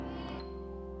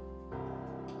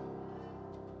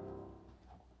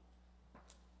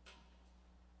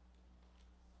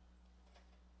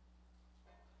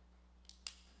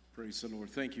Praise the Lord.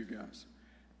 Thank you, guys.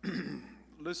 I'm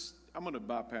going to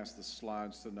bypass the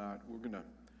slides tonight. We're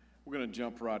going to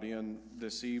jump right in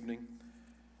this evening.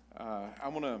 I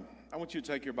want you to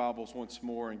take your Bibles once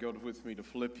more and go with me to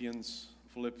Philippians,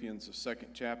 the second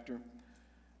chapter.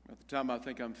 At the time I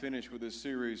think I'm finished with this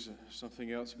series,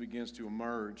 something else begins to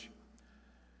emerge.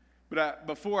 But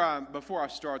before I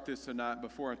start this tonight,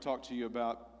 before I talk to you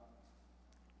about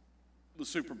the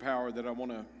superpower that I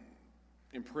want to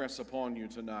impress upon you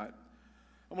tonight,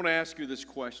 I want to ask you this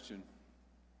question.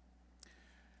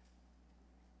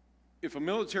 If a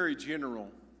military general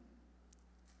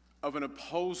of an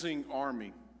opposing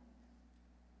army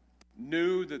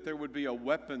knew that there would be a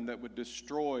weapon that would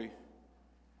destroy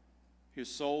his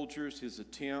soldiers, his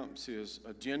attempts, his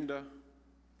agenda,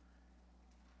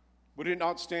 would it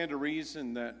not stand to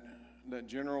reason that that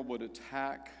general would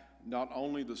attack not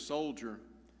only the soldier,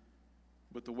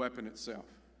 but the weapon itself?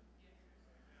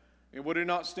 And would it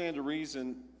not stand to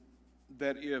reason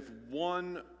that if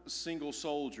one single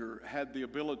soldier had the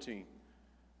ability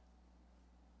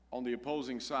on the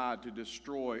opposing side to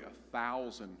destroy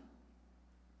 1,000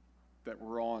 that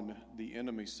were on the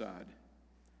enemy side,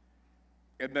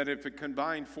 and that if it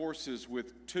combined forces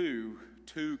with two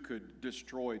could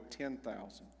destroy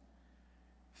 10,000,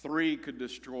 3 could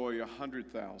destroy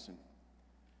 100,000,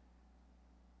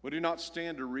 would it not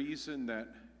stand to reason that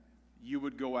you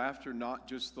would go after not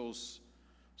just those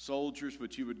soldiers,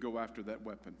 but you would go after that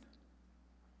weapon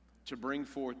to bring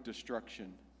forth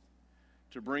destruction?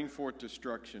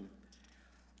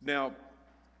 Now,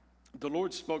 the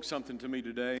Lord spoke something to me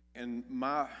today, and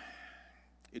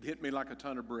it hit me like a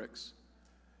ton of bricks.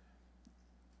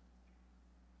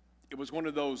 It was one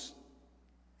of those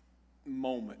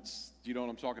moments, you know what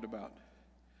I'm talking about?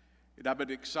 And I've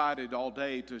been excited all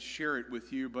day to share it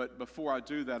with you, but before I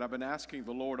do that, I've been asking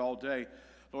the Lord all day,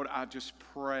 Lord, I just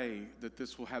pray that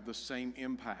this will have the same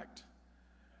impact.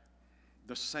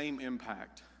 The same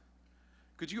impact.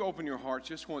 Could you open your hearts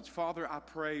just once? Father, I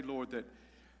pray, Lord,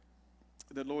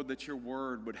 that your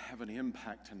word would have an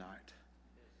impact tonight.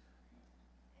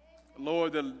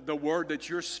 Lord, the word that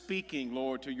you're speaking,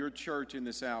 Lord, to your church in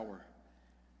this hour,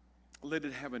 let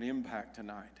it have an impact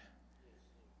tonight.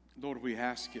 Lord, we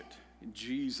ask it in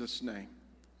Jesus' name.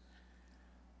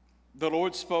 The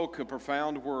Lord spoke a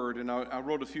profound word, and I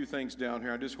wrote a few things down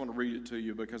here. I just want to read it to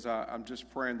you because I'm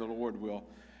just praying the Lord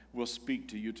will speak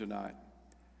to you tonight.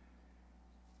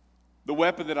 The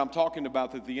weapon that I'm talking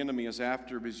about that the enemy is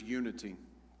after is unity.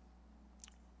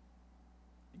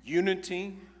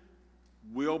 Unity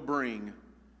will bring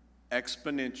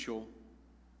exponential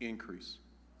increase.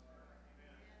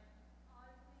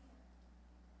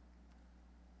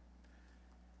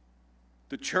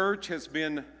 The church has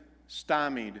been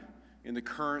stymied in the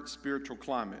current spiritual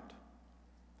climate.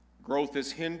 Growth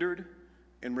is hindered,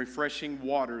 and refreshing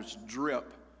waters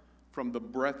drip from the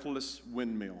breathless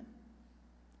windmill.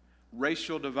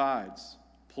 Racial divides,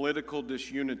 political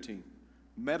disunity,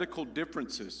 medical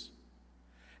differences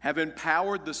have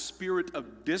empowered the spirit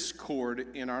of discord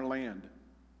in our land.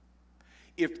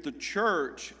 If the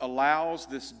church allows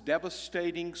this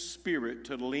devastating spirit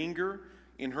to linger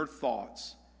in her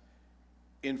thoughts,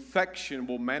 infection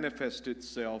will manifest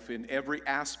itself in every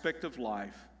aspect of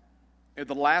life, and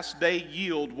the last day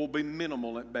yield will be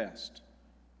minimal at best.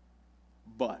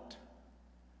 But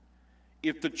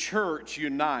if the church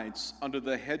unites under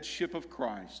the headship of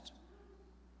Christ,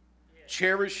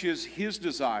 cherishes his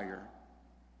desire,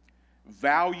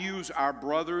 values our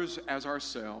brothers as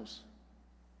ourselves,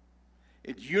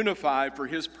 it's unified for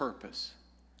his purpose,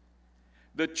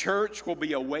 the church will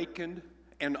be awakened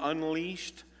and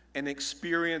unleashed and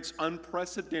experience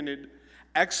unprecedented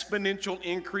exponential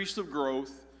increase of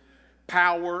growth,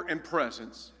 power, and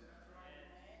presence.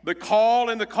 The call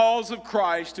and the cause of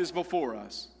Christ is before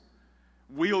us.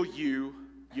 Will you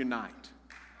unite?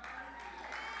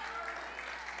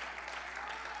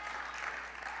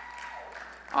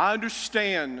 I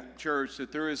understand, church,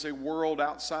 that there is a world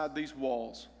outside these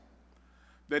walls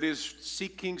that is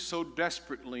seeking so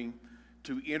desperately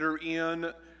to enter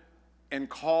in and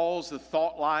cause the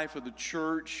thought life of the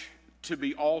church to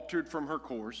be altered from her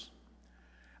course.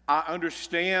 I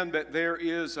understand that there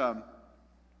is a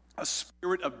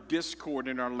spirit of discord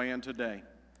in our land today.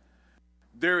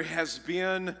 There has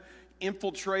been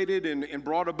infiltrated and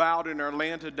brought about in our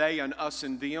land today an us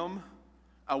and them,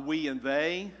 a we and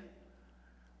they,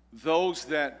 those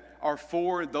that are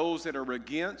for and those that are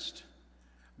against.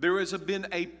 There has been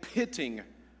a pitting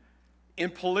in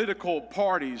political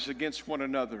parties against one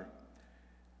another.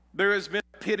 There has been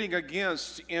pitting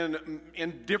against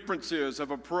in differences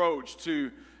of approach to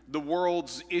the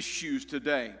world's issues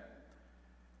today.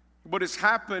 What has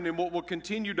happened and what will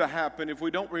continue to happen if we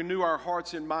don't renew our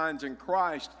hearts and minds in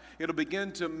Christ, it'll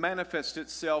begin to manifest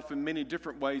itself in many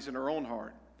different ways in our own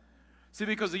heart. See,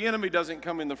 because the enemy doesn't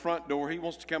come in the front door. He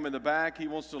wants to come in the back. He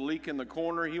wants to leak in the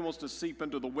corner. He wants to seep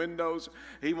into the windows.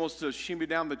 He wants to shimmy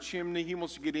down the chimney. He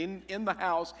wants to get in the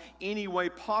house any way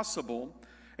possible.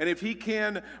 And if he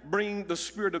can bring the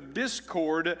spirit of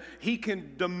discord, he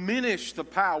can diminish the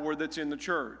power that's in the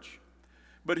church.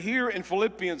 But here in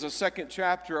Philippians, the 2nd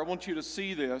chapter, I want you to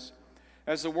see this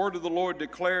as the word of the Lord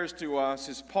declares to us,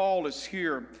 as Paul is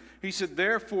here. He said,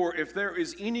 therefore, if there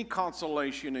is any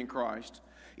consolation in Christ,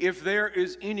 if there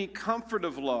is any comfort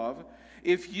of love,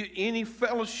 any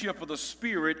fellowship of the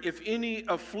Spirit, if any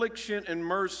affliction and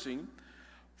mercy,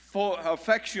 for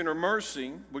affection or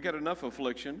mercy, we got enough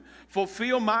affliction,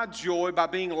 fulfill my joy by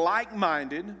being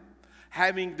like-minded,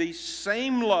 having the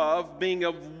same love, being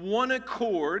of one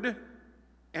accord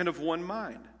and of one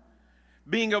mind.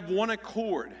 Being of one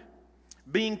accord,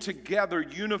 being together,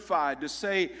 unified, to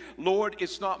say, Lord,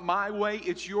 it's not my way,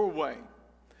 it's your way.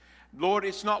 Lord,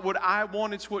 it's not what I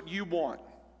want, it's what you want.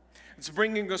 It's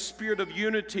bringing a spirit of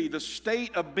unity, the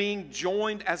state of being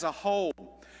joined as a whole.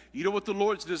 You know what the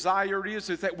Lord's desire is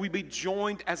that we be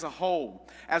joined as a whole,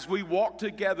 as we walk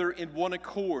together in one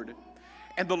accord.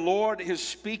 And the Lord is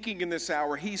speaking in this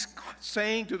hour. He's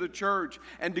saying to the church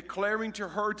and declaring to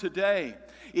her today,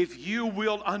 if you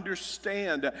will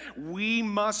understand, we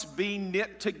must be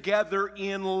knit together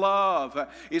in love.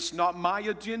 It's not my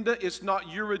agenda. It's not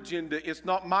your agenda. It's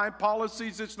not my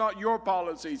policies. It's not your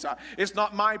policies. It's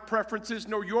not my preferences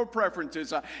nor your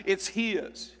preferences. It's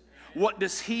His. What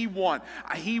does He want?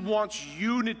 He wants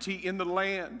unity in the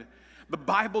land. The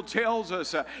Bible tells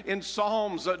us in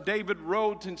Psalms, David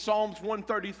wrote in Psalms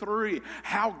 133,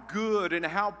 how good and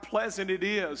how pleasant it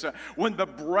is when the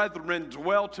brethren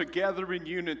dwell together in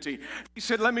unity. He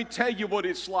said, let me tell you what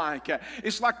it's like.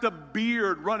 It's like the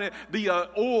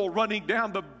oil running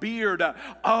down the beard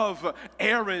of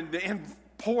Aaron and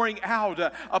pouring out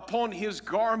upon his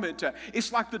garment.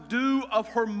 It's like the dew of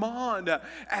Hermon,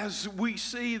 as we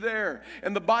see there.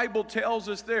 And the Bible tells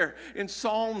us there in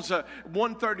Psalms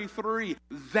 133,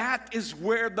 that is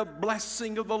where the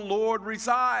blessing of the Lord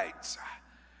resides.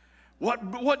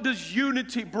 What does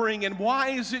unity bring, and why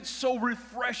is it so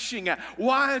refreshing?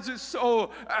 Why is it so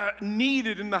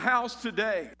needed in the house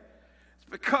today?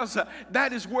 Because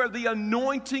that is where the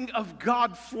anointing of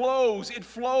God flows. It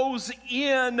flows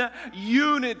in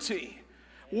unity.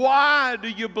 Why do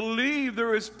you believe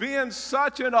there has been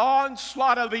such an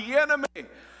onslaught of the enemy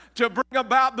to bring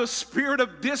about the spirit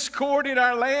of discord in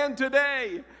our land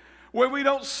today? Where we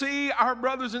don't see our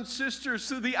brothers and sisters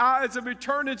through the eyes of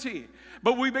eternity,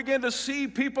 but we begin to see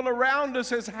people around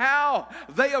us as how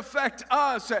they affect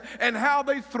us and how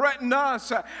they threaten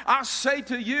us. I say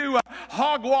to you,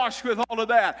 hogwash with all of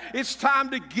that. It's time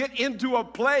to get into a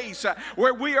place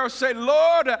where we are saying,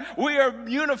 Lord, we are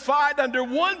unified under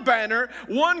one banner,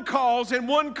 one cause, and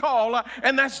one call,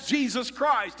 and that's Jesus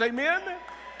Christ. Amen?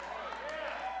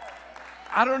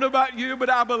 I don't know about you, but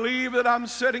I believe that I'm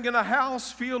sitting in a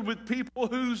house filled with people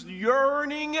whose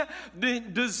yearning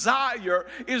desire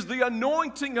is the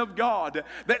anointing of God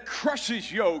that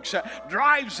crushes yokes,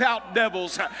 drives out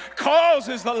devils,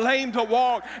 causes the lame to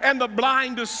walk and the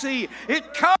blind to see.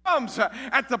 It comes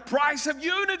at the price of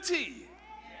unity.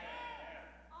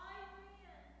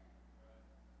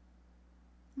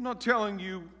 I'm not telling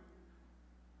you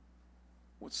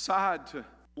what side to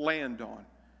land on.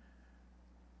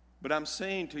 But I'm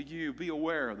saying to you, be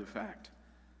aware of the fact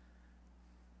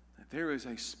that there is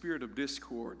a spirit of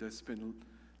discord that's been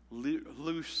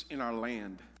loose in our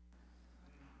land.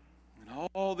 And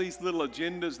all these little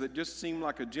agendas that just seem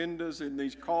like agendas and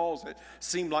these calls that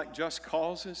seem like just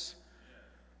causes,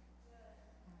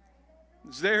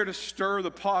 it's there to stir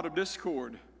the pot of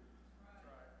discord,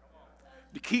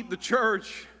 to keep the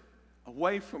church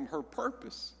away from her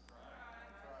purpose.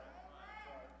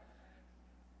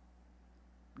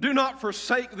 Do not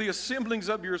forsake the assemblings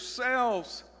of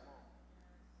yourselves,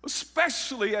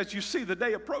 especially as you see the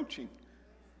day approaching.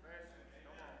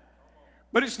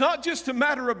 But it's not just a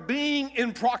matter of being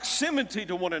in proximity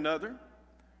to one another,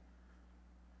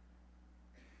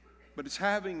 but it's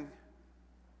having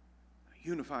a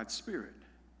unified spirit,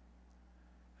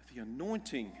 that the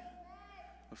anointing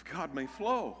of God may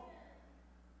flow.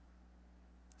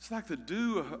 It's like the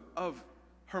dew of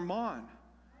Hermon,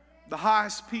 the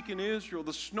highest peak in Israel,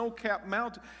 the snow-capped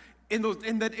mountain.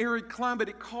 In that arid climate,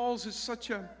 it causes such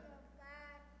a...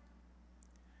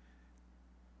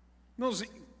 Those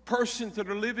persons that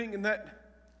are living in that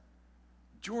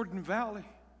Jordan Valley,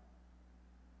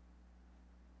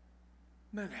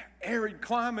 that arid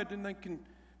climate, and they can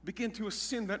begin to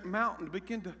ascend that mountain,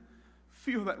 begin to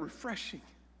feel that refreshing.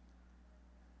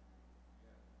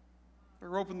 They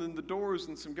were opening the doors,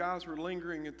 and some guys were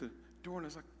lingering at the door, and I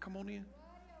was like, come on in.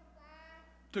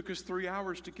 Took us 3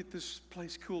 hours to get this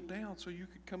place cooled down so you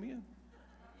could come in.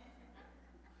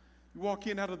 You walk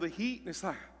in out of the heat, and it's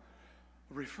like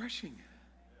refreshing.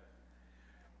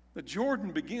 The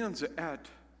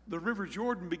River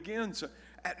Jordan begins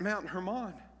at Mount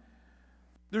Hermon.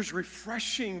 There's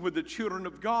refreshing when the children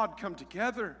of God come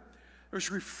together.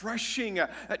 There's refreshing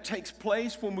that takes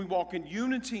place when we walk in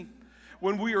unity.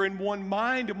 When we are in one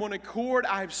mind and one accord.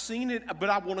 I've seen it, but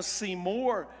I want to see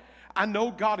more. I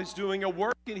know God is doing a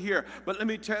work in here, but let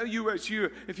me tell you, if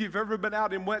you've ever been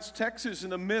out in West Texas in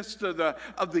the midst of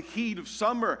the heat of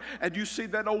summer, and you see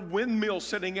that old windmill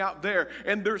sitting out there,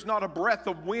 and there's not a breath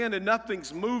of wind, and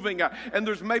nothing's moving, and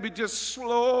there's maybe just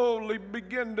slowly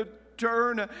begin to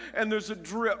turn, and there's a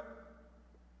drip,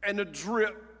 and a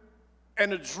drip,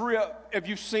 and a drip. Have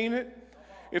you seen it?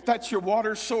 If that's your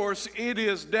water source, it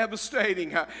is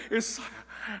devastating. It's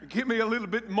give me a little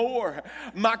bit more.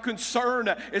 My concern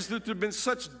is that there's been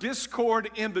such discord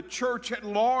in the church at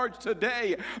large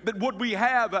today that what we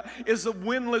have is a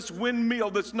windless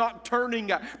windmill that's not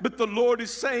turning. But the Lord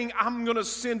is saying, I'm going to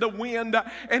send a wind,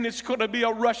 and it's going to be a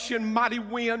rushing mighty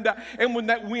wind. And when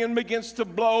that wind begins to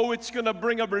blow, it's going to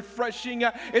bring a refreshing.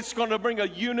 It's going to bring a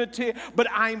unity. But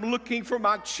I'm looking for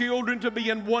my children to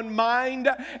be in one mind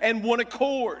and one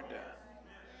accord.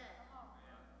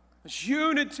 It's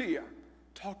unity.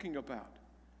 Talking about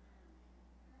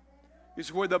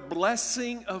is where the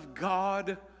blessing of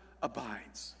God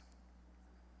abides.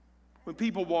 When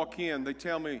people walk in, they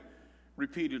tell me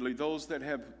repeatedly, those that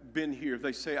have been here,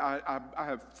 they say, I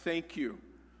have thank you,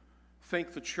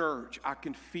 thank the church. I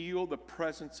can feel the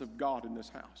presence of God in this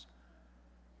house.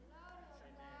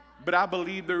 But I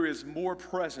believe there is more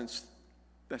presence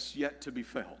that's yet to be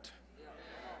felt.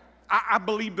 I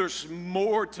believe there's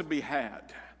more to be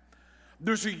had.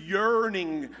 There's a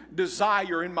yearning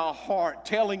desire in my heart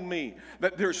telling me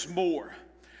that there's more.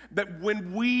 That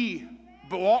when we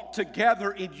walk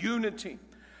together in unity,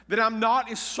 that I'm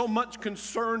not so much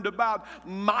concerned about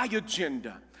my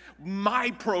agenda, my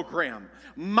program,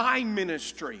 my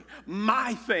ministry,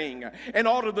 my thing. And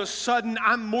all of a sudden,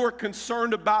 I'm more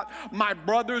concerned about my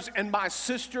brothers and my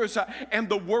sisters and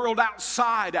the world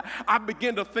outside. I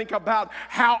begin to think about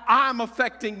how I'm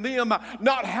affecting them,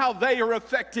 not how they are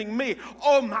affecting me.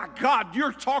 Oh my God,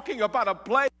 you're talking about a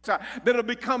place that'll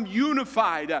become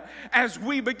unified as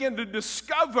we begin to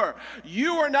discover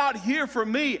you are not here for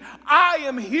me. I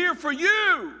am here for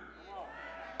you.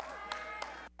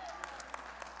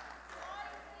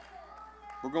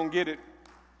 We're going to get it.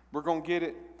 We're going to get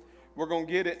it. We're going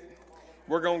to get it.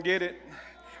 We're going to get it.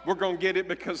 We're going to get it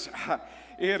because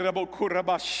if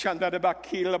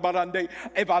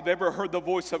I've ever heard the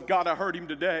voice of God, I heard him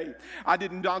today. I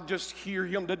did not just hear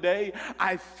him today.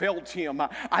 I felt him.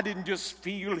 I didn't just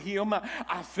feel him.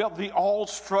 I felt the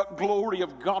awestruck glory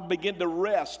of God begin to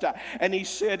rest. And he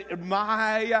said,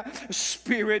 my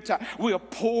spirit will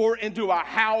pour into a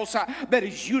house that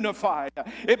is unified.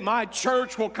 If my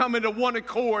church will come into one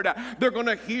accord, they're going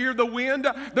to hear the wind.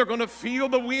 They're going to feel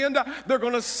the wind. They're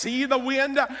going to see the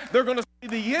wind. They're going to see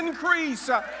the increase.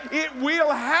 It will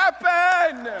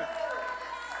happen.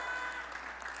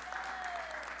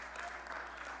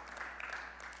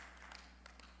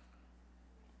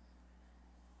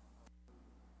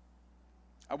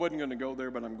 I wasn't going to go there,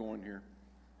 but I'm going here.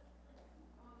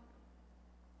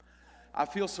 I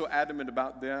feel so adamant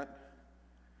about that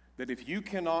if you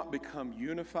cannot become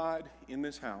unified in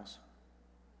this house,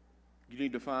 you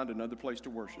need to find another place to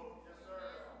worship.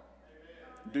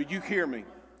 Do you hear me?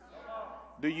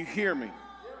 Do you hear me?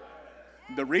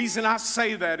 The reason I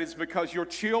say that is because your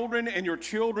children and your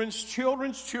children's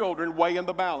children's children weigh in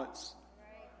the balance.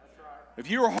 If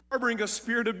you're harboring a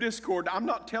spirit of discord, I'm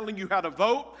not telling you how to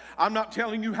vote. I'm not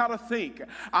telling you how to think.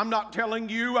 I'm not telling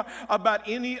you about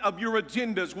any of your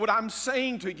agendas. What I'm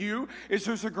saying to you is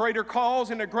there's a greater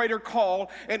cause and a greater call,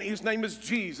 and his name is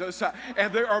Jesus.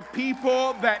 And there are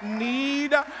people that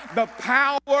need the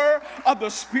power of the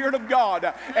Spirit of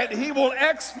God, and he will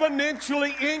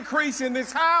exponentially increase in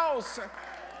this house.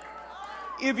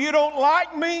 If you don't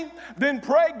like me, then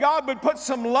pray God would put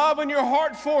some love in your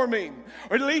heart for me,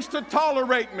 or at least to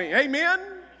tolerate me. Amen?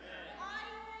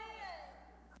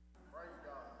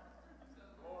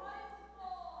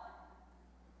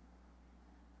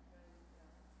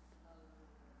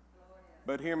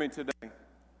 But hear me today.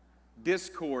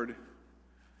 Discord,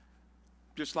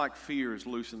 just like fear, is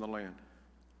loose in the land.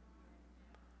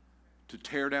 To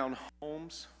tear down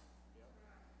homes,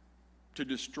 to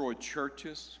destroy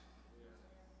churches,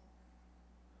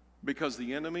 Because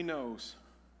the enemy knows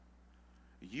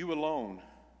you alone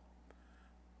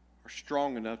are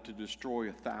strong enough to destroy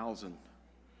 1,000.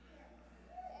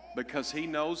 Because he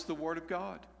knows the Word of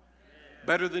God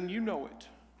better than you know it.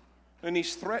 And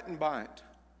he's threatened by it.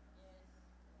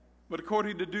 But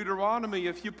according to Deuteronomy,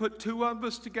 if you put 2 of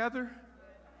us together,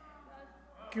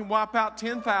 you can wipe out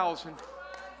 10,000.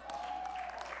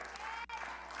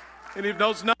 And if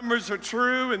those numbers are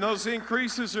true and those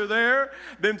increases are there,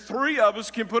 then 3 of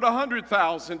us can put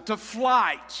 100,000 to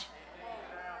flight.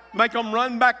 Make them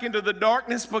run back into the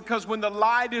darkness, because when the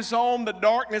light is on, the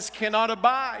darkness cannot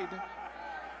abide.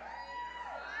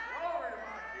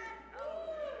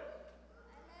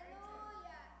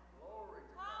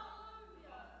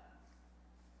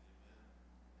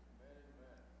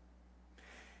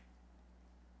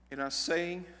 And I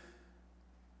say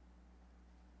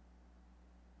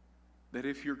that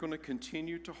if you're going to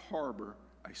continue to harbor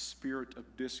a spirit of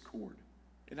discord,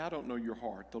 and I don't know your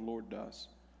heart, the Lord does.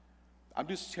 I'm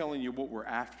just telling you what we're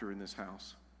after in this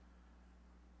house.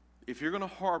 If you're going to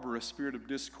harbor a spirit of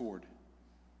discord,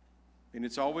 and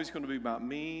it's always going to be about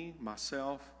me,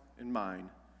 myself, and mine,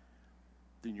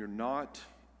 then you're not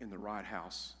in the right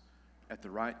house, at the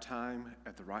right time,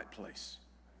 at the right place.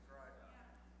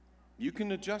 You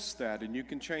can adjust that and you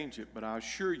can change it, but I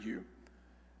assure you,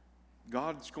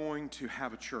 God's going to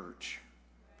have a church.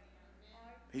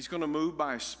 He's going to move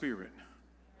by His Spirit.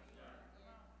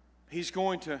 He's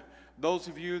going to, those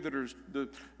of you that are, the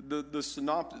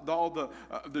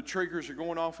triggers are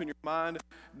going off in your mind,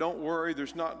 don't worry,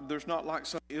 there's not like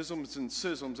some isms and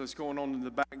schisms that's going on in the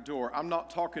back door. I'm not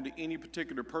talking to any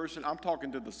particular person. I'm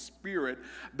talking to the spirit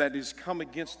that has come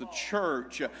against the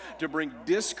church to bring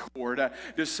discord,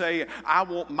 to say, I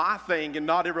want my thing and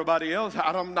not everybody else.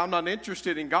 I'm not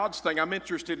interested in God's thing. I'm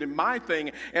interested in my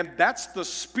thing. And that's the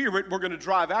spirit we're going to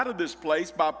drive out of this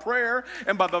place by prayer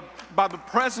and by the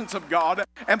presence of God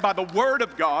and by the Word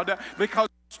of God, because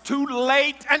it's too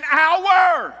late an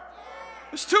hour.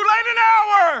 It's too late an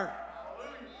hour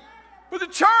for the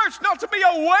church not to be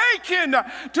awakened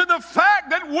to the fact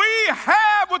that we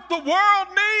have what the world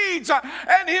needs,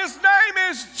 and His name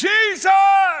is Jesus.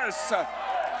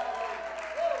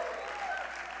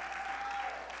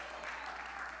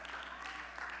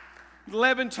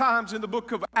 11 times in the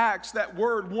book of Acts, that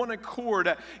word one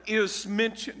accord is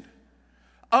mentioned.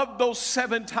 Of those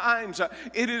 7 times,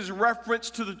 it is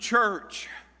referenced to the church.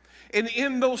 And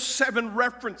in those 7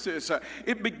 references,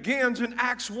 it begins in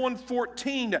Acts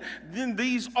 1:14. Then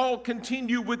these all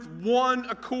continue with one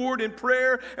accord in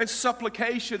prayer and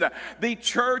supplication. The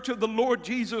church of the Lord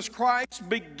Jesus Christ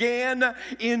began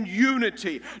in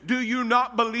unity. Do you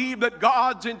not believe that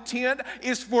God's intent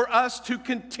is for us to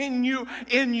continue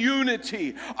in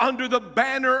unity under the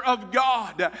banner of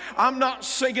God? I'm not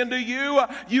saying to you,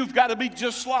 you've got to be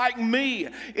just like me.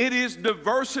 It is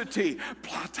diversity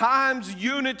times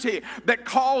unity that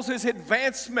causes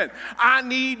advancement. I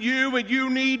need you and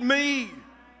you need me.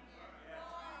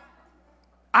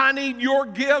 I need your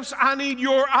gifts, I need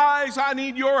your eyes, I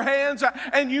need your hands,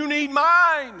 and you need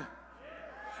mine.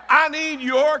 I need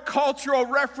your cultural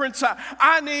reference.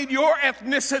 I need your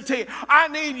ethnicity. I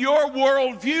need your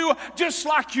worldview, just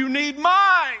like you need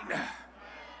mine.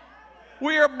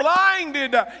 We are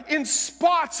blinded in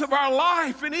spots of our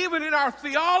life and even in our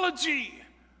theology.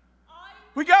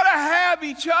 We got to have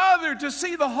each other to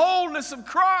see the wholeness of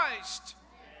Christ.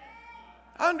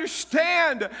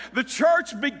 Understand, the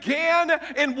church began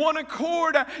in one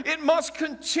accord. It must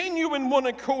continue in one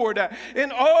accord. And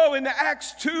in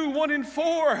Acts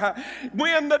 2:1-4,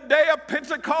 when the day of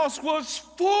Pentecost was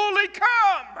fully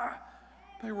come,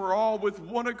 they were all with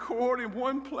one accord in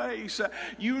one place.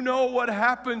 You know what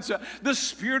happens. The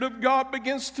Spirit of God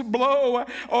begins to blow.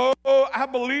 Oh, I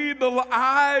believe the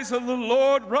eyes of the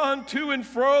Lord run to and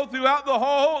fro throughout the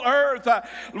whole earth,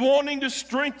 wanting to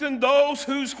strengthen those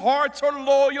whose hearts are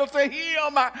loyal to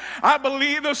Him. I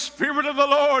believe the Spirit of the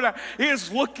Lord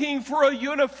is looking for a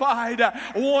unified,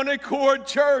 one accord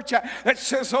church that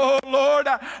says, oh Lord,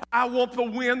 I want the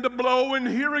wind to blow in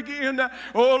here again.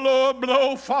 Oh Lord,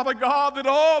 blow, Father God,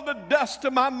 that all the dust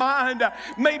of my mind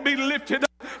may be lifted up,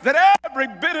 that every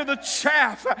bit of the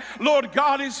chaff, Lord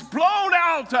God, is blown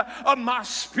out of my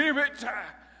spirit,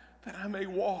 that I may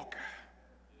walk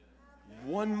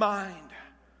one mind,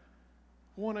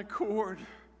 one accord.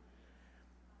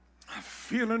 I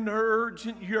feel an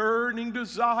urgent, yearning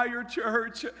desire,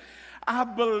 church. I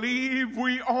believe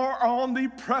we are on the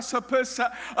precipice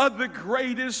of the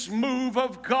greatest move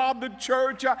of God the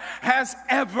church has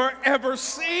ever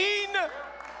seen.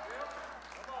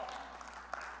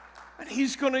 And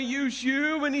He's going to use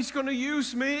you, and He's going to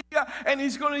use me, and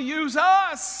He's going to use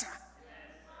us.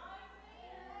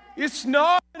 It's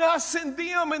not us and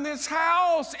them in this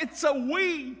house. It's a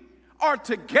we are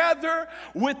together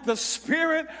with the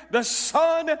Spirit, the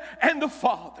Son, and the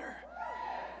Father.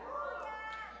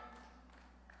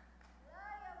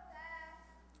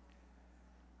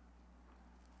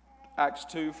 Acts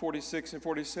 2, 46 and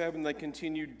 47, they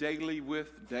continued daily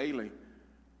with daily.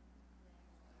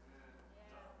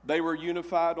 They were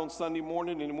unified on Sunday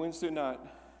morning and Wednesday night.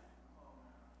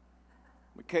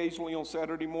 Occasionally on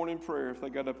Saturday morning prayer if they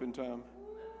got up in time.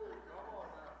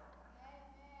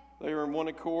 They were in one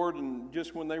accord, and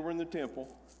just when they were in the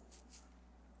temple.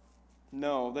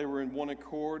 No, they were in one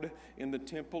accord in the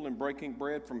temple and breaking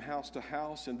bread from house to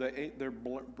house, and they ate their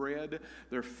bread,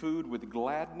 their food, with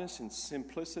gladness and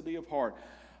simplicity of heart.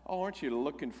 Oh, aren't you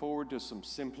looking forward to some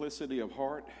simplicity of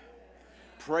heart?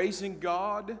 Praising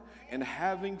God and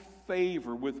having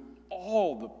favor with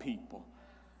all the people.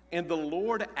 And the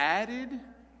Lord added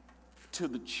to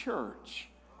the church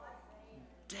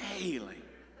daily.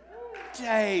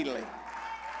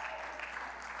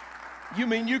 You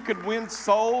mean you could win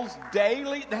souls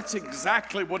daily? That's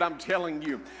exactly what I'm telling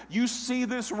you. You see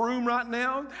this room right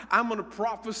now? I'm going to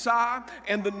prophesy,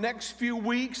 and the next few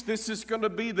weeks, this is going to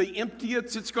be the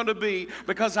emptiest it's going to be,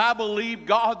 because I believe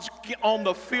God's on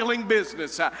the filling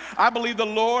business. I believe the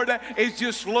Lord is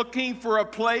just looking for a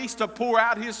place to pour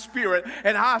out His Spirit,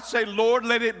 and I say, Lord,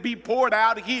 let it be poured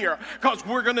out here, because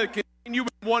we're going to continue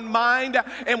with one mind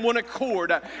and one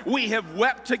accord. We have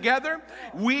wept together.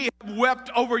 We have wept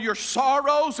over your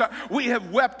sorrows. We have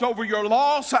wept over your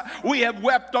loss. We have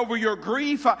wept over your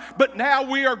grief. But now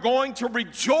we are going to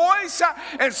rejoice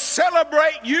and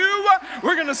celebrate you.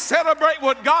 We're going to celebrate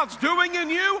what God's doing in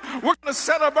you. We're going to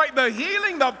celebrate the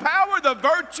healing, the power, the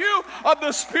virtue of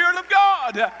the Spirit of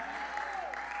God.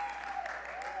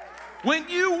 When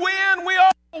you win, we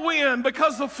all win,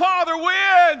 because the Father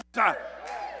wins.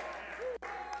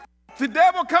 The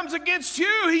devil comes against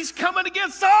you, he's coming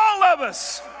against all of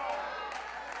us.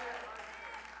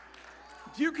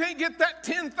 If you can't get that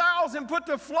 10,000 put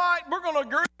to flight, we're going to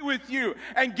agree with you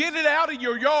and get it out of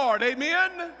your yard.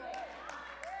 Amen?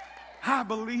 I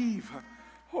believe.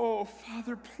 Oh,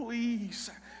 Father, please.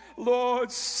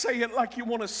 Lord, say it like you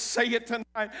want to say it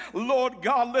tonight. Lord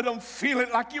God, let them feel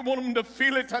it like you want them to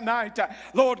feel it tonight.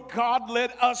 Lord God,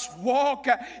 let us walk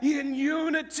in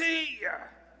unity.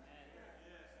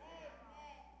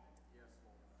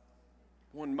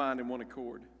 One mind and one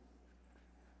accord.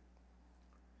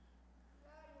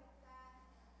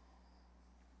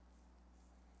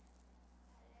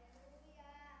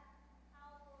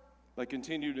 They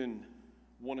continued in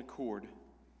one accord.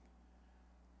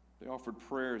 They offered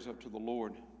prayers up to the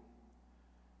Lord.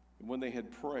 And when they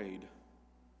had prayed,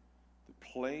 the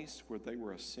place where they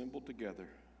were assembled together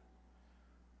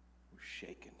was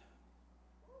shaken.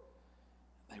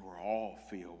 They were all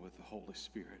filled with the Holy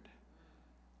Spirit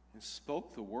and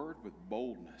spoke the word with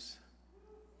boldness.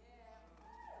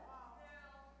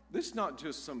 This is not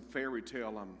just some fairy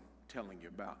tale I'm telling you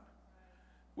about.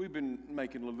 We've been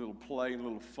making a little play and a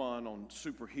little fun on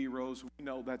superheroes. We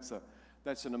know that's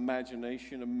an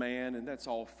imagination of man, and that's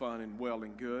all fun and well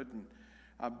and good. And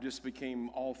I've just became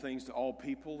all things to all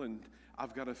people, and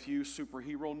I've got a few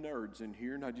superhero nerds in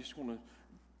here, and I just want to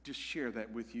just share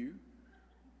that with you.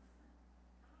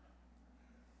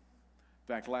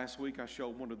 In fact, last week I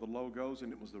showed one of the logos,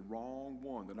 and it was the wrong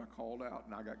one that I called out,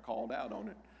 and I got called out on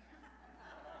it.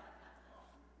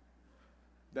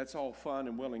 That's all fun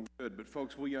and well and good, but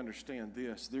folks, we understand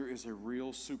this. There is a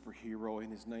real superhero,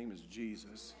 and his name is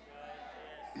Jesus.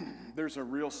 There's a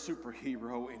real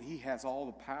superhero, and he has all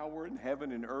the power in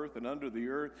heaven and earth and under the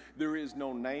earth. There is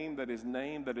no name that is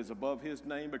named that is above his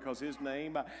name, because his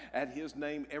name, at his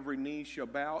name, every knee shall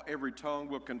bow, every tongue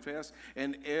will confess,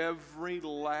 and every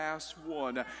last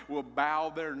one will bow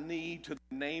their knee to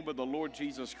the name of the Lord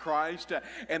Jesus Christ.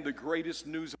 And the greatest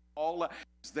news of all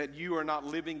is that you are not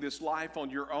living this life on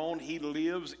your own. He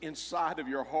lives inside of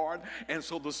your heart. And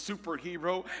so the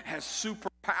superhero has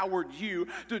superpowered you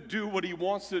to do what he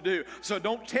wants to do. So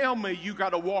don't tell me you got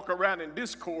to walk around in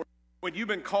discord when you've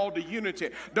been called to unity.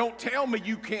 Don't tell me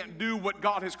you can't do what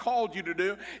God has called you to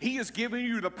do. He has given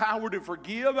you the power to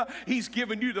forgive. He's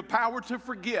given you the power to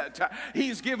forget.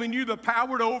 He's given you the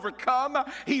power to overcome.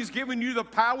 He's given you the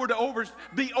power to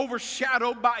be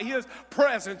overshadowed by his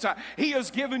presence. He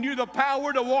has given you the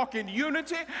power to walk in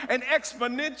unity, and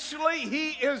exponentially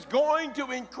he is going to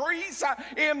increase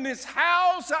in this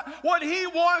house what he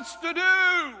wants to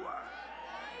do.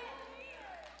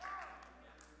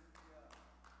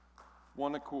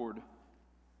 One accord,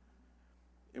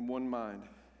 in one mind.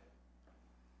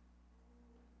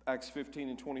 Acts 15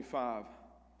 and 25.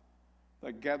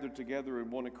 They gathered together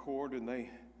in one accord, and they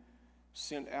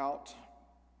sent out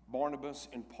Barnabas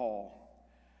and Paul.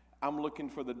 I'm looking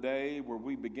for the day where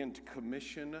we begin to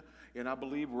commission, and I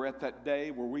believe we're at that day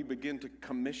where we begin to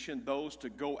commission those to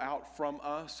go out from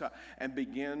us and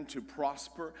begin to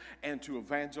prosper and to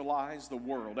evangelize the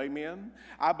world. Amen?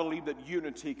 I believe that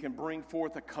unity can bring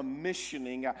forth a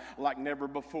commissioning like never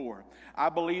before. I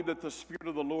believe that the Spirit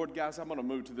of the Lord, guys, I'm going to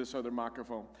move to this other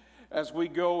microphone. As we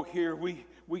go here,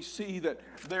 we see that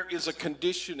there is a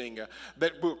conditioning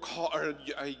that will call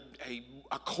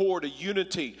a cord, a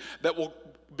unity that will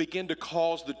begin to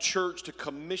cause the church to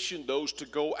commission those to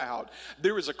go out.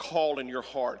 There is a call in your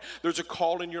heart. There's a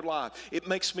call in your life. It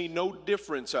makes me no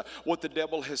difference what the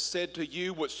devil has said to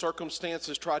you, what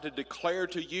circumstances try to declare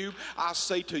to you. I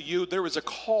say to you, there is a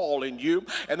call in you,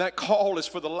 and that call is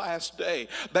for the last day.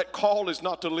 That call is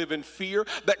not to live in fear.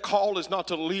 That call is not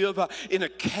to live in a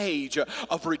cage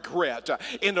of regret,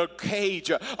 in a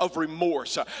cage of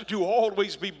remorse, to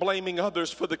always be blaming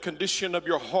others for the condition of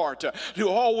your heart, to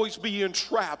always be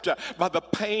entrapped by the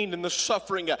pain and the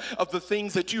suffering of the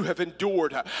things that you have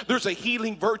endured. There's a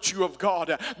healing virtue of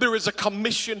God. There is a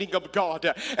commissioning of God.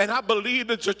 And I believe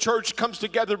that the church comes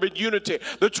together in unity.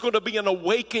 There's going to be an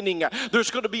awakening. There's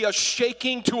going to be a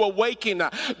shaking to awaken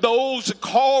those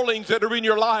callings that are in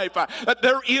your life. That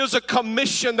there is a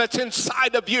commission that's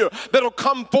inside of you that'll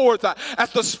come forth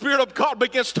as the Spirit of God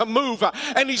begins to move.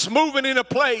 And He's moving in a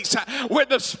place where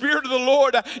the Spirit of the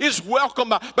Lord is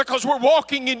welcome, because we're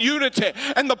walking in unity.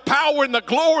 And the power and the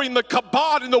glory and the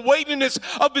kabod and the weightiness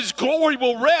of His glory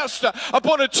will rest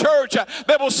upon a church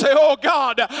that will say, oh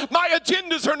God, my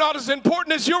agendas are not as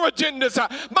important as your agendas.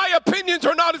 My opinions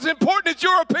are not as important as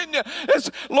your opinion. It's,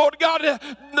 Lord God,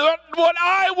 not what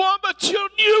I want, but you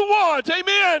want.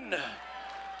 Amen.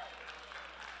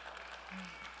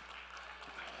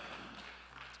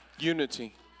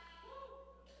 Unity.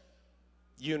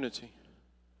 Unity.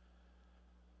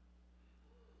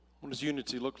 What does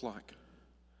unity look like?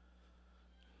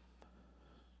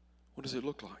 What does it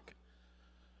look like?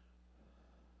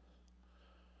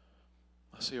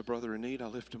 I see a brother in need, I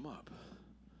lift him up.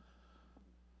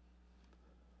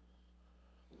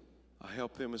 I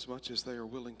help them as much as they are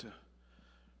willing to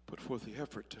put forth the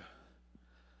effort to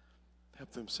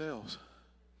help themselves.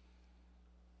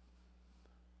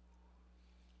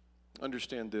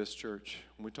 Understand this, church.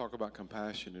 When we talk about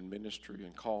compassion and ministry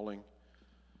and calling,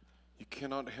 you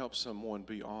cannot help someone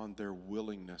beyond their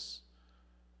willingness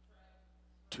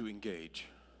to engage.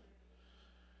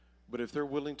 But if they're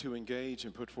willing to engage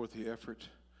and put forth the effort,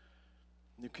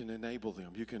 you can enable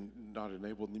them. You can not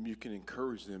enable them, you can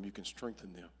encourage them, you can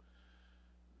strengthen them.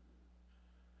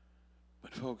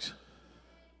 But folks,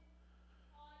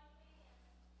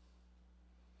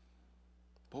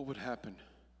 what would happen?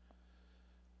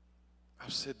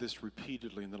 I've said this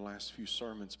repeatedly in the last few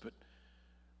sermons, but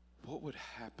what would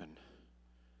happen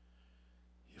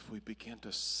if we began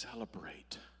to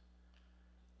celebrate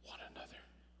one another?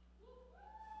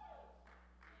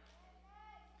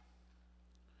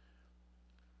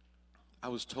 I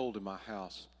was told in my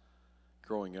house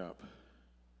growing up,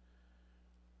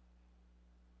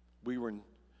 we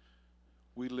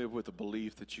lived with the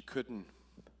belief that you couldn't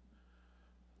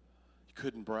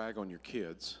brag on your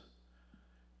kids.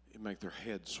 It'd make their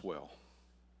head swell.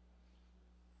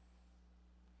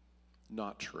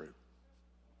 Not true.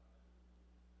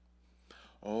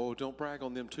 Oh, don't brag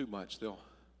on them too much. They'll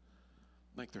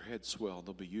make their head swell.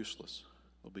 They'll be useless.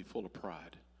 They'll be full of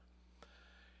pride.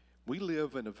 We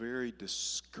live in a very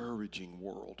discouraging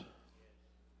world.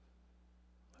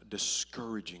 A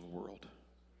discouraging world.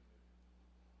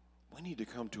 We need to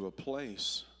come to a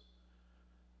place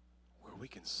where we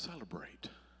can celebrate.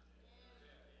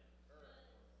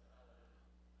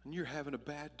 And you're having a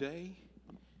bad day.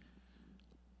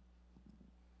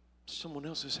 Someone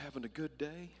else is having a good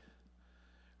day.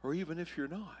 Or even if you're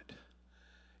not,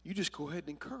 you just go ahead and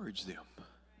encourage them.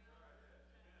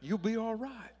 You'll be all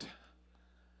right.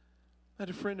 I had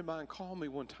a friend of mine call me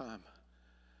one time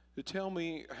to tell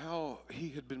me how he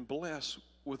had been blessed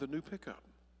with a new pickup.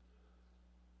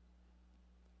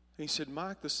 And he said,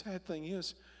 Mike, the sad thing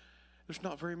is, there's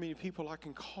not very many people I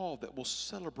can call that will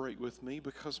celebrate with me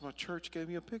because my church gave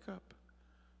me a pickup.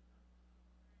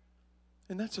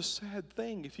 And that's a sad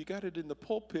thing. If you got it in the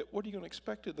pulpit, what are you going to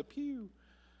expect in the pew?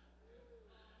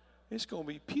 It's going to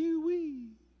be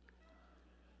pew-wee.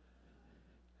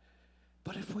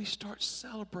 But if we start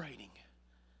celebrating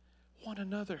one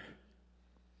another,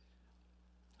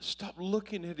 stop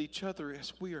looking at each other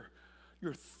as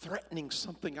you're threatening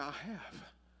something I have.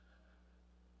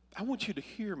 I want you to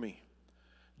hear me.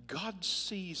 God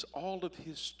sees all of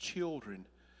His children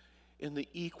in the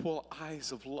equal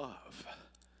eyes of love.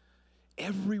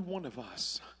 every one of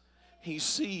us, he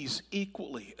sees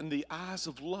equally in the eyes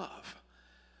of love.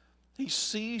 He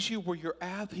sees you where you're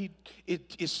at.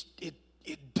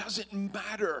 It doesn't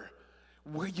matter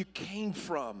where you came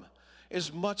from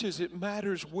as much as it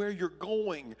matters where you're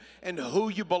going and who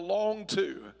you belong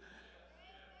to.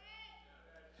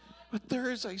 But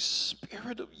there is a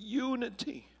spirit of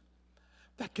unity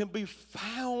that can be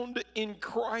found in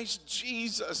Christ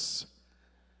Jesus.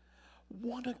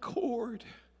 One accord.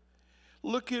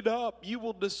 Look it up. You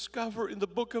will discover in the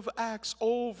book of Acts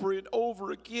over and over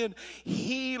again,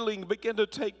 healing began to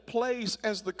take place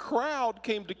as the crowd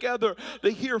came together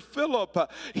to hear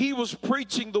Philip. He was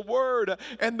preaching the word,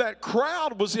 and that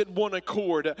crowd was in one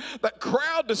accord. That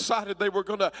crowd decided they were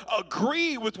going to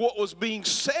agree with what was being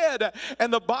said,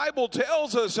 and the Bible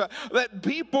tells us that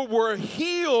people were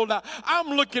healed. I'm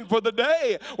looking for the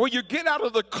day where you get out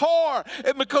of the car,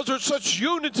 and because there's such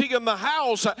unity in the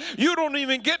house, you don't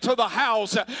even get to the house.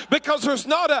 Because there's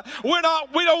we don't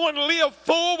want to live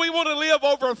full, we want to live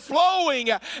overflowing.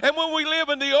 And when we live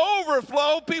in the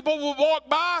overflow, people will walk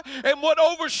by, and what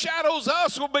overshadows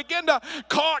us will begin to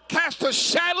cast a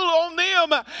shadow on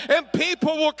them, and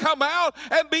people will come out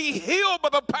and be healed by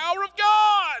the power of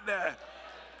God.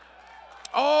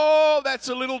 Oh, that's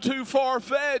a little too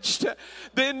far-fetched.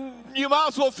 Then you might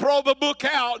as well throw the book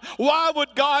out. Why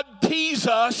would God tease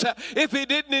us if he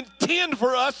didn't intend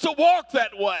for us to walk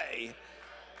that way?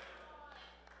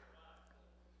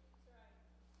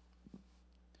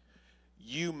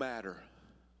 You matter.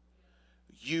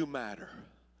 You matter.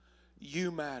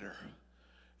 You matter.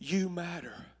 You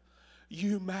matter.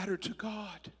 You matter to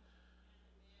God.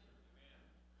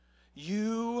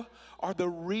 You are the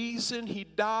reason he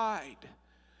died.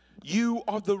 You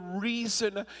are the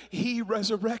reason he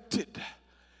resurrected.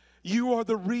 You are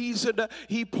the reason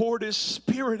he poured his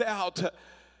Spirit out.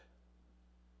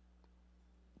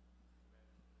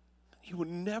 You will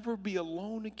never be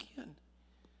alone again.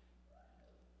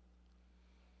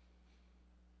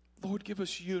 Lord, give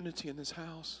us unity in this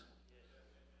house.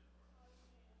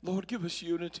 Lord, give us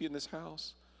unity in this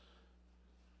house.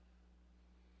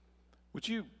 Would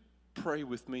you pray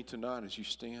with me tonight as you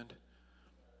stand?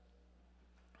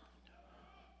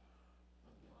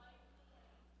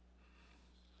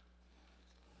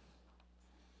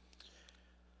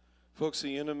 Folks,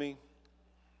 the enemy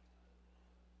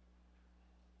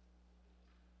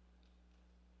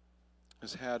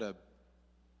has had a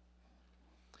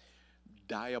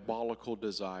diabolical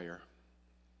desire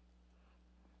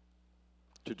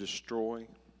to destroy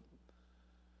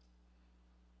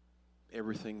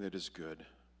everything that is good.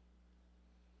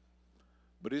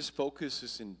 But his focus,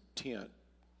 his intent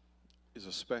is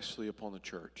especially upon the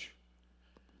church,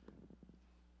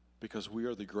 because we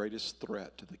are the greatest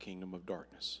threat to the kingdom of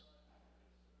darkness.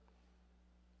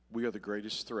 We are the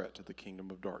greatest threat to the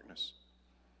kingdom of darkness.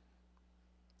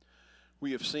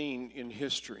 We have seen in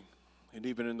history, and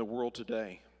even in the world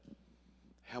today,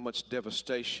 how much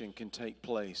devastation can take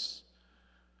place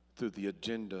through the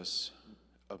agendas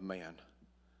of man.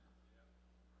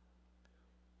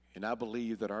 And I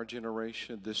believe that our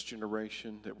generation, this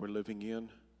generation that we're living in,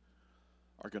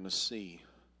 are going to see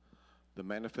the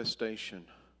manifestation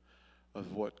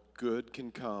of what good can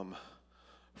come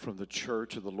from the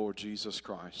church of the Lord Jesus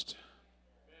Christ.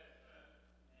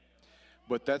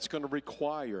 But that's going to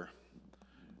require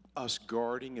us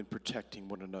guarding and protecting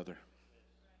one another.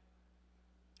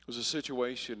 There was a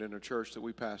situation in a church that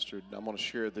we pastored. I'm going to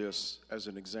share this as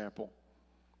an example.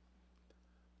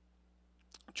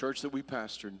 A church that we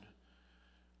pastored,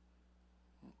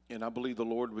 and I believe the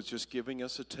Lord was just giving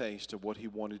us a taste of what he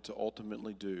wanted to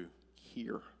ultimately do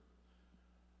here.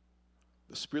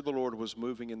 The Spirit of the Lord was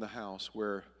moving in the house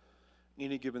where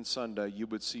any given Sunday you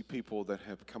would see people that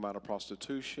have come out of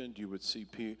prostitution. You would see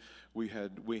we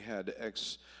had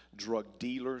ex-drug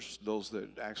dealers, those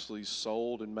that actually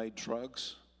sold and made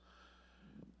drugs,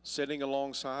 sitting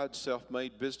alongside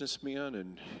self-made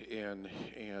businessmen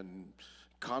and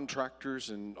contractors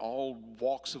in all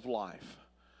walks of life.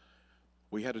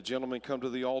 We had a gentleman come to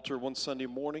the altar one Sunday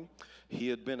morning. He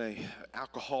had been an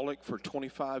alcoholic for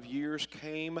 25 years,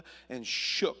 came and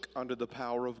shook under the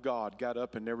power of God, got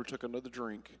up and never took another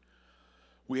drink.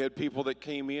 We had people that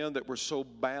came in that were so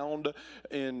bound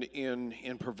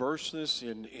in perverseness,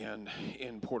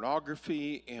 in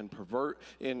pornography, and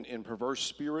in perverse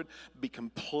spirit, be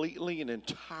completely and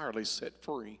entirely set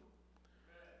free.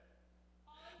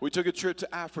 We took a trip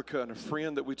to Africa, and a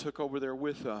friend that we took over there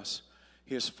with us,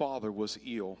 his father was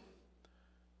ill.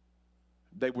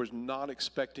 They were not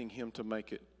expecting him to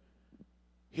make it.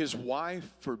 His wife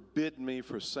forbid me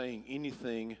from saying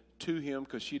anything to him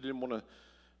because she didn't want to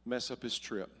mess up his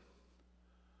trip.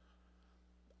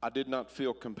 I did not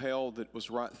feel compelled that it was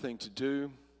the right thing to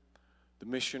do. The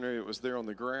missionary that was there on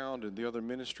the ground and the other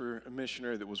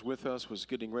missionary that was with us was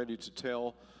getting ready to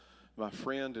tell my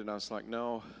friend, and I was like,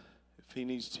 no, if he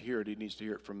needs to hear it, he needs to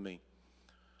hear it from me.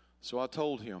 So I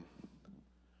told him.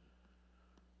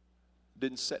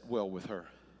 Didn't set well with her.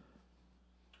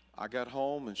 I got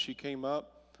home and she came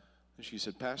up and she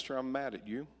said, Pastor, I'm mad at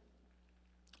you.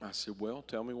 I said, well,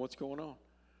 tell me what's going on.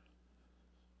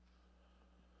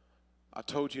 I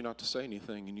told you not to say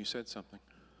anything and you said something.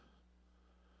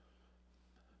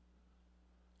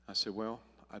 I said, well,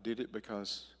 I did it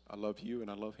because I love you and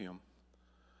I love him.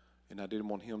 And I didn't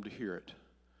want him to hear it.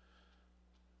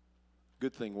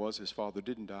 Good thing was his father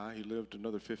didn't die. He lived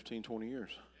another 15, 20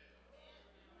 years.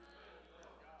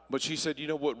 But she said, you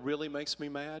know what really makes me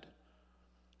mad?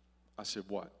 I said,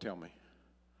 what? Tell me.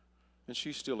 And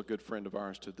she's still a good friend of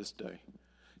ours to this day.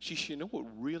 She said, you know what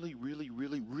really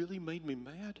made me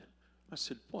mad? I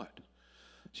said, what?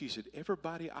 She said,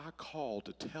 everybody I called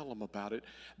to tell them about it,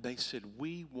 they said,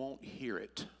 we won't hear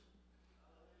it.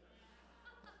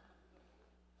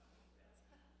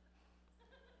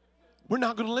 We're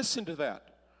not going to listen to that.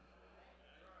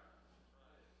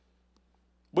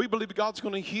 We believe God's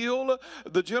going to heal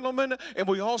the gentleman, and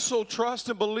we also trust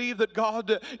and believe that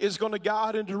God is going to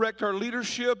guide and direct our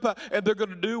leadership, and they're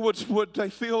going to do what they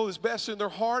feel is best in their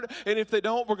heart, and if they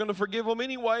don't, we're going to forgive them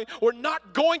anyway. We're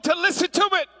not going to listen to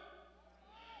it.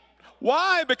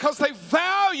 Why? Because they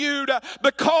valued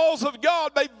the cause of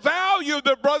God. They valued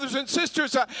their brothers and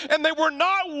sisters, and they were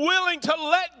not willing to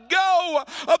let go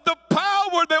of the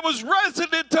power that was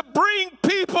resident to bring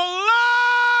people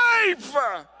life.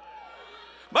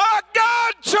 My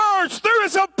God, church, there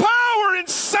is a power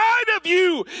inside of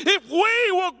you if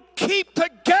we will keep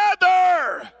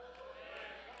together.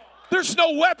 There's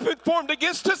no weapon formed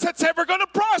against us that's ever going to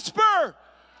prosper.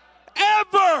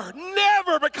 Ever,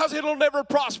 never, because it'll never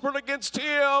prosper against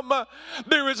him.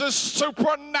 There is a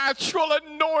supernatural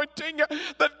anointing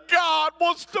that God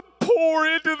wants to pour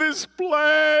into this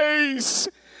place.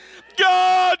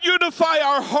 God, unify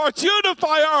our hearts,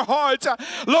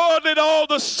 Lord, let all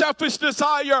the selfish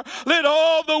desire, let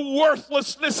all the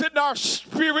worthlessness in our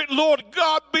spirit, Lord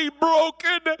God, be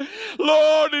broken.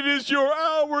 Lord, it is your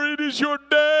hour, it is your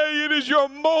day, it is your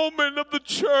moment of the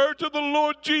church of the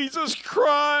Lord Jesus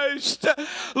Christ.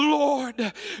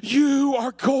 Lord, you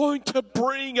are going to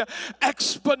bring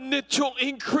exponential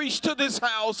increase to this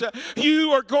house.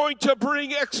 You are going to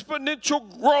bring exponential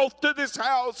growth to this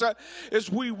house as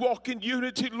we walk in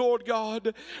unity, Lord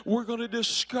God. We're going to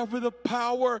discover the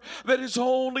power that is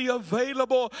only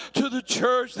available to the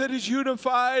church that is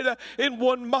unified in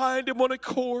one mind and one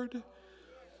accord.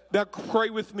 Now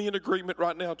pray with me in agreement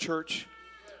right now, church.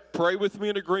 Pray with me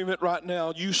in agreement right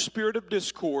now. You spirit of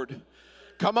discord,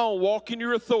 come on, walk in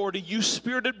your authority. You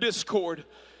spirit of discord,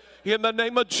 in the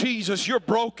name of Jesus, you're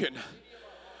broken.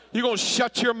 You're going to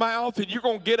shut your mouth and you're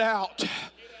going to get out.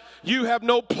 You have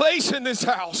no place in this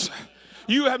house.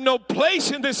 You have no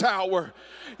place in this hour.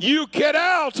 You get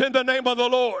out in the name of the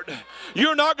Lord.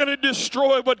 You're not going to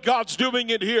destroy what God's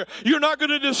doing in here. You're not going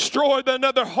to destroy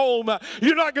another home.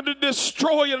 You're not going to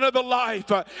destroy another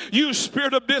life. You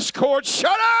spirit of discord,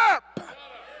 shut up.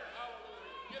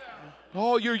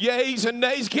 All your yays and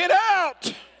nays, get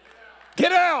out.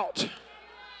 Get out.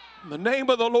 In the name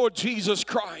of the Lord Jesus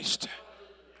Christ.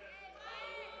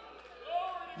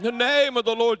 In the name of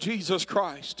the Lord Jesus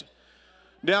Christ.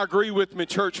 Now agree with me,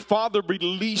 church. Father,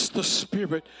 release the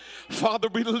Spirit. Father,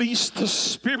 release the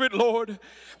Spirit, Lord.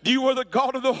 You are the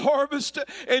God of the harvest,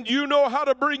 and you know how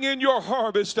to bring in your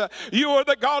harvest. You are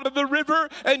the God of the river,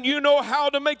 and you know how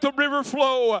to make the river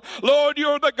flow. Lord,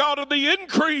 you're the God of the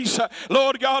increase.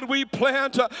 Lord God, we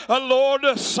plant, Lord,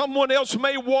 someone else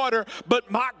may water,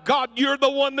 but my God, you're the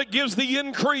one that gives the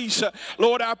increase.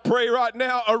 Lord, I pray right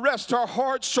now, arrest our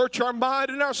hearts, search our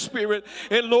mind and our spirit,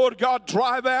 and Lord God,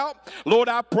 drive out. Lord,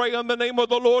 I pray in the name of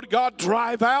the Lord God,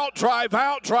 drive out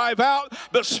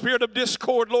the spirit of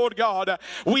discord, Lord God.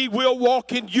 We will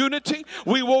walk in unity.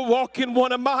 We will walk in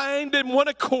one mind and one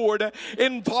accord.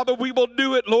 And Father, we will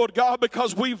do it, Lord God,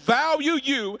 because we value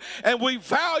you and we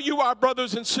value our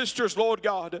brothers and sisters, Lord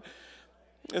God.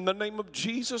 In the name of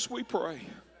Jesus, we pray.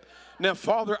 Now,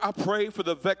 Father, I pray for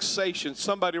the vexation.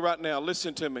 Somebody right now,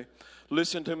 listen to me.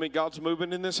 Listen to me. God's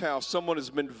moving in this house. Someone has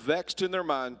been vexed in their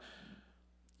mind.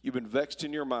 You've been vexed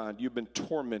in your mind. You've been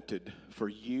tormented for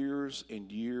years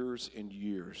and years and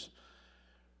years.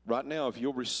 Right now, if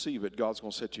you'll receive it, God's going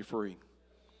to set you free.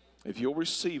 If you'll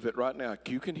receive it right now,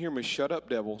 you can hear me. Shut up,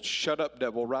 devil,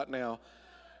 right now.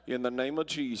 In the name of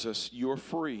Jesus, you are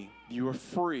free. You are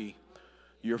free.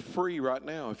 You're free right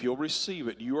now. If you'll receive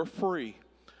it, you are free.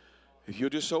 If you'll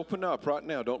just open up right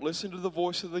now, don't listen to the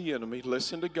voice of the enemy.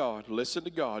 Listen to God. Listen to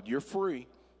God. You're free.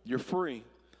 You're free.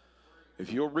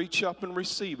 If you'll reach up and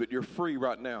receive it, you're free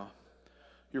right now.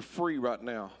 You're free right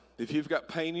now. If you've got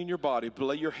pain in your body,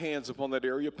 lay your hands upon that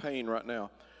area of pain right now.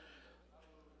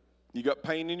 You got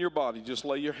pain in your body, just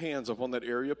lay your hands upon that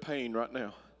area of pain right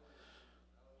now.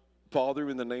 Father,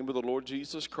 in the name of the Lord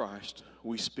Jesus Christ,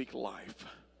 we speak life.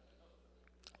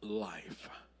 Life.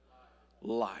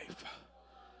 Life.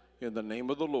 In the name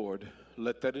of the Lord,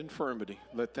 let that infirmity,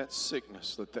 let that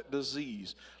sickness, let that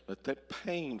disease, let that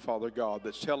pain, Father God,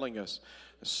 that's telling us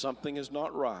something is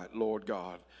not right, Lord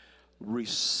God,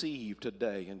 receive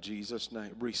today in Jesus'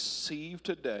 name. Receive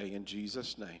today in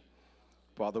Jesus' name.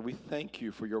 Father, we thank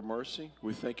you for your mercy.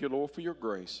 We thank you, Lord, for your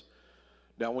grace.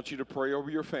 Now I want you to pray over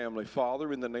your family.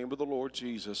 Father, in the name of the Lord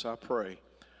Jesus, I pray,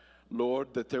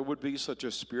 Lord, that there would be such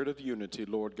a spirit of unity,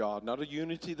 Lord God, not a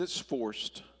unity that's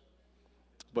forced,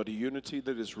 but a unity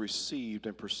that is received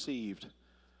and perceived,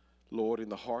 Lord, in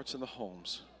the hearts and the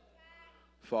homes.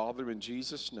 Father, in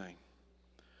Jesus' name.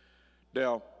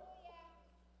 Now,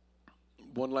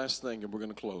 one last thing, and we're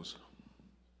going to close.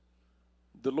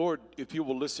 The Lord, if you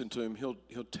will listen to him,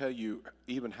 he'll tell you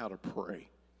even how to pray.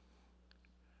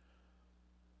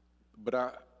 But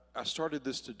I started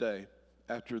this today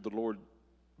after the Lord,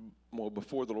 well,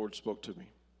 before the Lord spoke to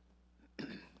me.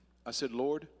 I said,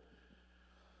 Lord,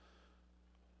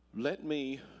 let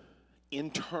me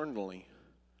internally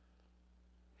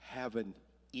have an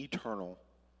eternal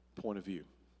point of view.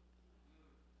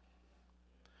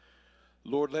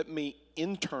 Lord, let me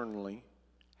internally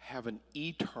have an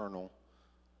eternal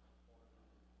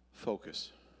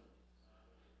focus.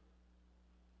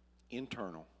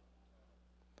 Internal.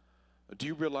 Do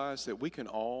you realize that we can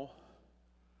all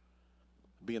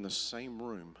be in the same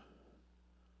room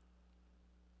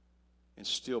and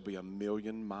still be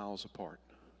 1,000,000 miles apart?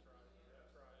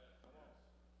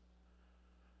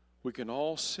 We can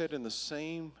all sit in the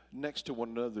same, next to one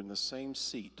another in the same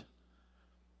seat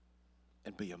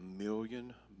and be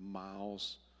 1,000,000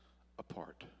 miles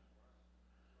apart.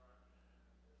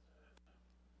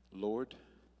 Lord,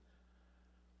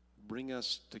 bring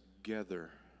us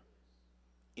together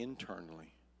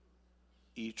internally,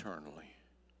 eternally,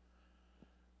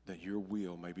 that your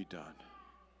will may be done.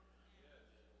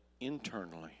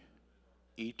 Internally,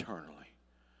 eternally,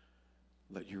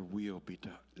 let your will be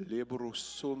done.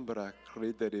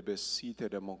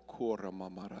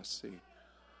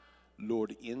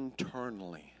 Lord,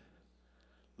 internally,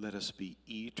 let us be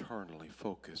eternally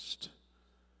focused.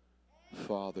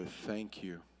 Father, thank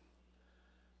you.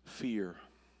 Fear.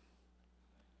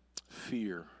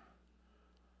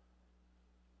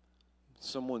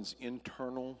 Someone's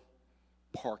internal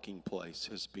parking place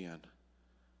has been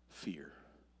fear,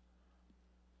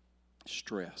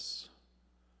 stress,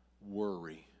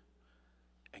 worry,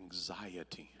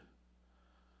 anxiety.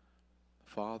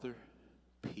 Father,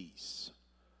 peace.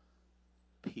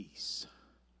 Peace.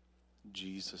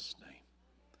 Jesus' name.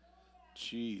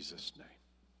 Jesus' name.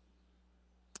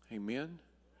 Amen.